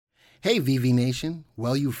Hey, VV Nation.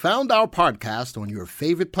 Well, you found our podcast on your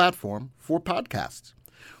favorite platform for podcasts.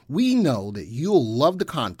 We know that you'll love the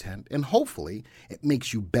content and hopefully it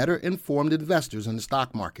makes you better informed investors in the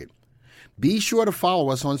stock market. Be sure to follow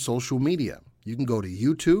us on social media. You can go to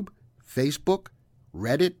YouTube, Facebook,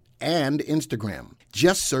 Reddit, and Instagram.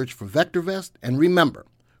 Just search for VectorVest and remember,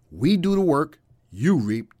 we do the work, you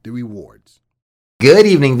reap the rewards. Good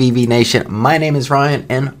evening, VV Nation. My name is Ryan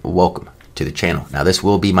and welcome to the channel. Now, this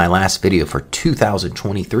will be my last video for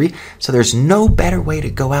 2023, so there's no better way to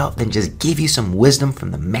go out than just give you some wisdom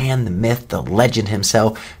from the man, the myth, the legend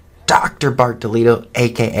himself, Dr. Bart DeLito,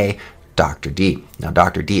 aka Dr. D. Now,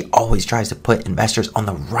 Dr. D always tries to put investors on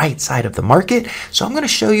the right side of the market, so I'm going to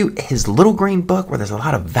show you his little green book where there's a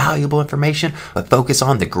lot of valuable information, but focus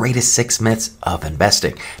on the greatest 6 myths of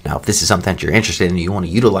investing. Now, if this is something that you're interested in and you want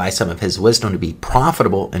to utilize some of his wisdom to be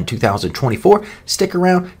profitable in 2024, stick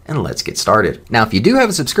around and let's get started. Now, if you do have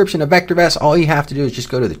a subscription to VectorVest, all you have to do is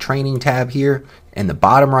just go to the training tab here. In the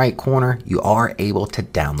bottom right corner, you are able to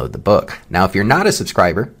download the book. Now, if you're not a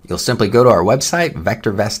subscriber, you'll simply go to our website,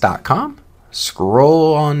 VectorVest.com,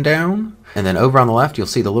 scroll on down, and then over on the left, you'll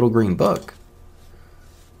see the little green book.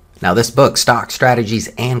 Now, this book, Stock Strategies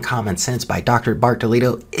and Common Sense by Dr. Bart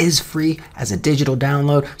DeLito, is free as a digital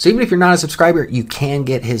download. So even if you're not a subscriber, you can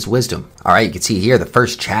get his wisdom. All right, you can see here the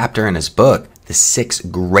first chapter in his book, the 6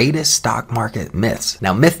 greatest stock market myths.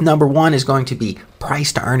 Now, myth number 1 is going to be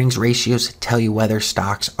price to earnings ratios tell you whether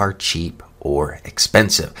stocks are cheap or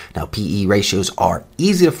expensive. Now, PE ratios are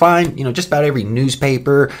easy to find. Just about every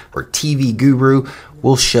newspaper or TV guru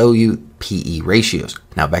will show you PE ratios.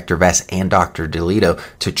 Now, VectorVest and Dr. DeLito,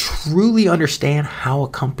 to truly understand how a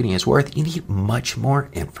company is worth, you need much more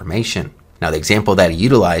information. Now, the example that he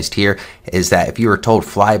utilized here is that if you were told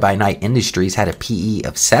Fly-By-Night Industries had a PE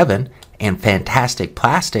of 7 and Fantastic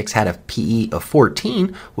Plastics had a PE of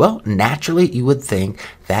 14, well, naturally you would think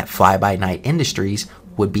that Fly-By-Night Industries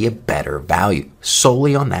would be a better value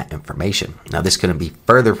solely on that information. Now, this couldn't be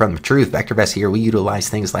further from the truth. VectorVest here, we utilize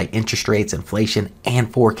things like interest rates, inflation,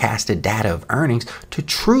 and forecasted data of earnings to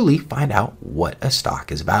truly find out what a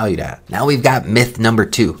stock is valued at. Now, we've got myth number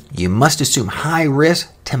 2. You must assume high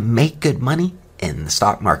risk to make good money in the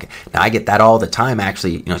stock market. Now, I get that all the time,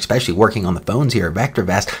 actually, especially working on the phones here at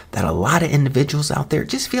VectorVest, that a lot of individuals out there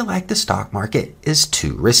just feel like the stock market is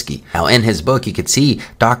too risky. Now, in his book, you could see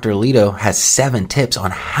Dr. DeLito has 7 tips on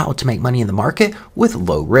how to make money in the market with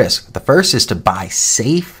low risk. The first is to buy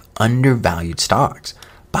safe, undervalued stocks.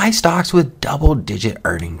 Buy stocks with double-digit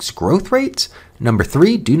earnings growth rates. Number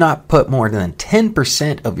 3, do not put more than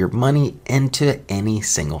 10% of your money into any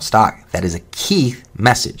single stock. That is a key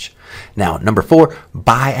message. Now, number 4,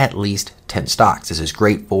 buy at least 10 stocks. This is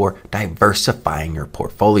great for diversifying your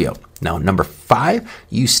portfolio. Now, number 5,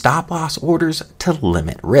 use stop loss orders to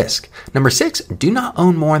limit risk. Number 6, do not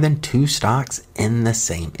own more than 2 stocks in the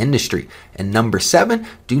same industry. And number 7,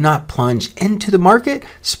 do not plunge into the market,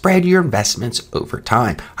 spread your investments over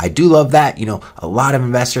time. I do love that. A lot of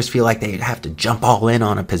investors feel like they have to jump all in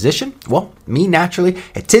on a position. Well, me, naturally,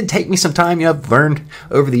 it did take me some time. I've learned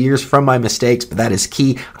over the years from my mistakes, but that is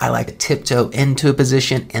key. I like to tiptoe into a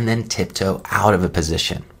position and then tiptoe out of a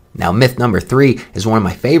position. Now, myth number 3 is one of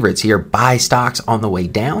my favorites here. Buy stocks on the way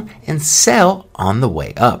down and sell on the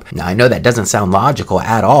way up. Now, I know that doesn't sound logical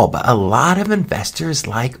at all, but a lot of investors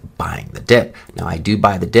like buying the dip. Now, I do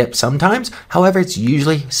buy the dip sometimes. However, it's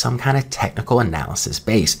usually some kind of technical analysis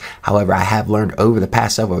based. However, I have learned over the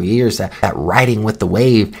past several years that riding with the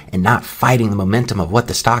wave and not fighting the momentum of what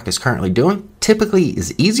the stock is currently doing typically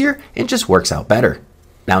is easier and just works out better.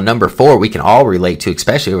 Now, number 4, we can all relate to,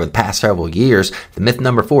 especially over the past several years. The myth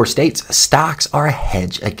number 4 states stocks are a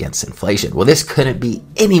hedge against inflation. Well, this couldn't be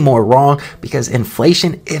any more wrong because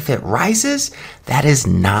inflation, if it rises, that is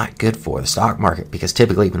not good for the stock market because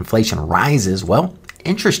typically if inflation rises, well,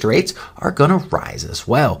 interest rates are going to rise as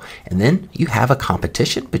well. And then you have a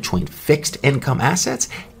competition between fixed income assets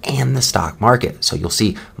and the stock market. So you'll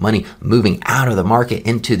see money moving out of the market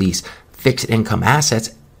into these fixed income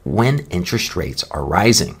assets when interest rates are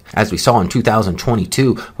rising. As we saw in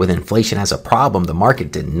 2022, with inflation as a problem, the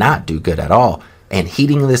market did not do good at all. And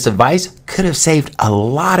heeding this advice could have saved a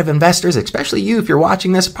lot of investors, especially you if you're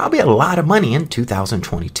watching this, probably a lot of money in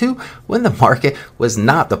 2022 when the market was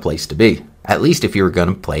not the place to be, at least if you were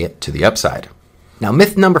going to play it to the upside. Now,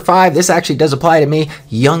 myth number 5, this actually does apply to me.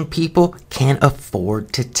 Young people can't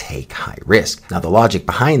afford to take high risk. Now, the logic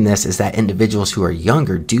behind this is that individuals who are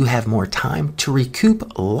younger do have more time to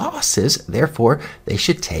recoup losses. Therefore, they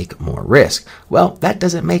should take more risk. Well, that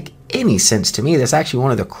doesn't make any sense to me. That's actually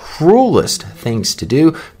one of the cruelest things to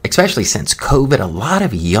do, especially since COVID. A lot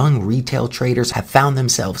of young retail traders have found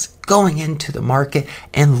themselves going into the market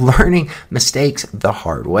and learning mistakes the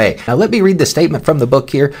hard way. Now, let me read the statement from the book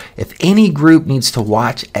here. If any group needs to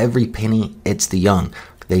watch every penny, it's the young.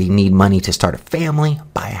 They need money to start a family,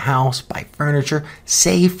 buy a house, buy furniture,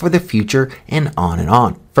 save for the future, and on and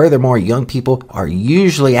on. Furthermore, young people are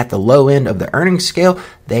usually at the low end of the earnings scale.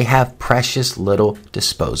 They have precious little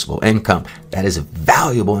disposable income. That is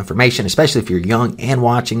valuable information, especially if you're young and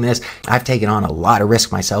watching this. I've taken on a lot of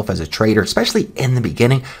risk myself as a trader, especially in the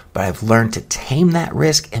beginning, but I've learned to tame that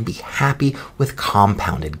risk and be happy with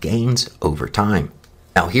compounded gains over time.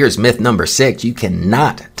 Now, here's myth number 6. You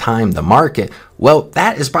cannot time the market. Well,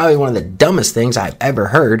 that is probably one of the dumbest things I've ever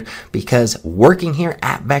heard, because working here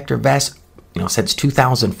at VectorVest, since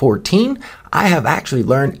 2014, I have actually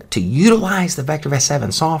learned to utilize the VectorVest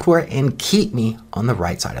 7 software and keep me on the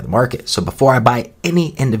right side of the market. So before I buy any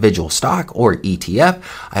individual stock or ETF,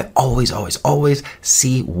 I always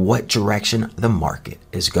see what direction the market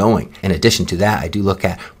is going. In addition to that, I do look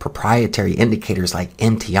at proprietary indicators like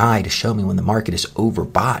MTI to show me when the market is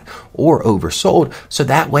overbought or oversold, so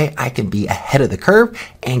that way I can be ahead of the curve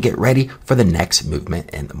and get ready for the next movement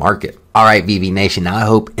in the market. All right, VV Nation, now I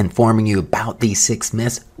hope informing you about these 6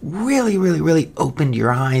 myths really opened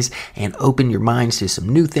your eyes and opened your minds to some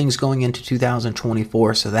new things going into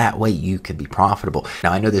 2024, so that way you could be profitable.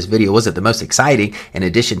 Now, I know this video wasn't the most exciting. In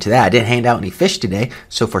addition to that, I didn't hand out any fish today,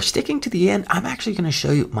 so for sticking to the end, I'm actually going to show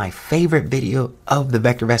you my favorite video of the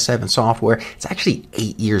VectorVest 7 software. It's actually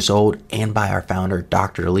 8 years old and by our founder,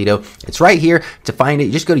 Dr. Alito. It's right here. To find it,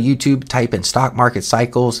 you just go to YouTube, type in stock market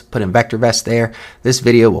cycles, put in VectorVest there. This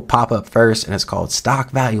video will pop up first, and it's called Stock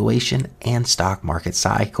Valuation and Stock Market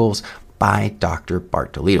Cycles by Dr.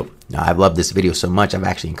 Bartolito. Now, I've loved this video so much, I've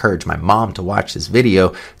actually encouraged my mom to watch this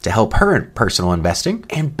video to help her in personal investing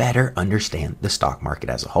and better understand the stock market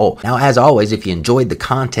as a whole. Now, as always, if you enjoyed the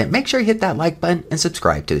content, make sure you hit that like button and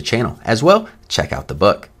subscribe to the channel. As well, check out the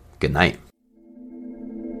book. Good night.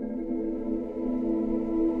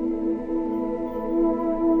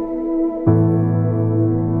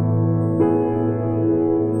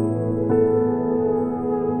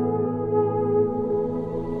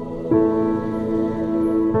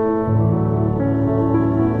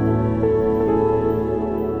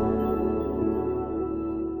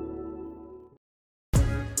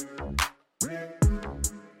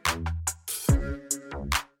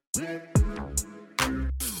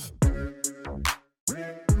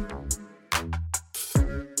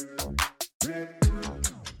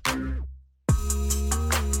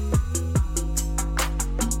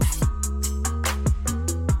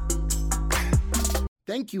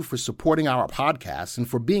 Thank you for supporting our podcast and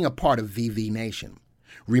for being a part of VV Nation.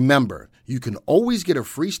 Remember, you can always get a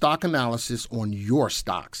free stock analysis on your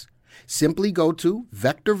stocks. Simply go to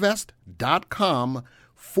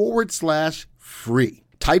VectorVest.com/free.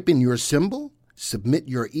 Type in your symbol, submit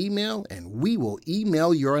your email, and we will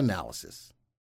email your analysis.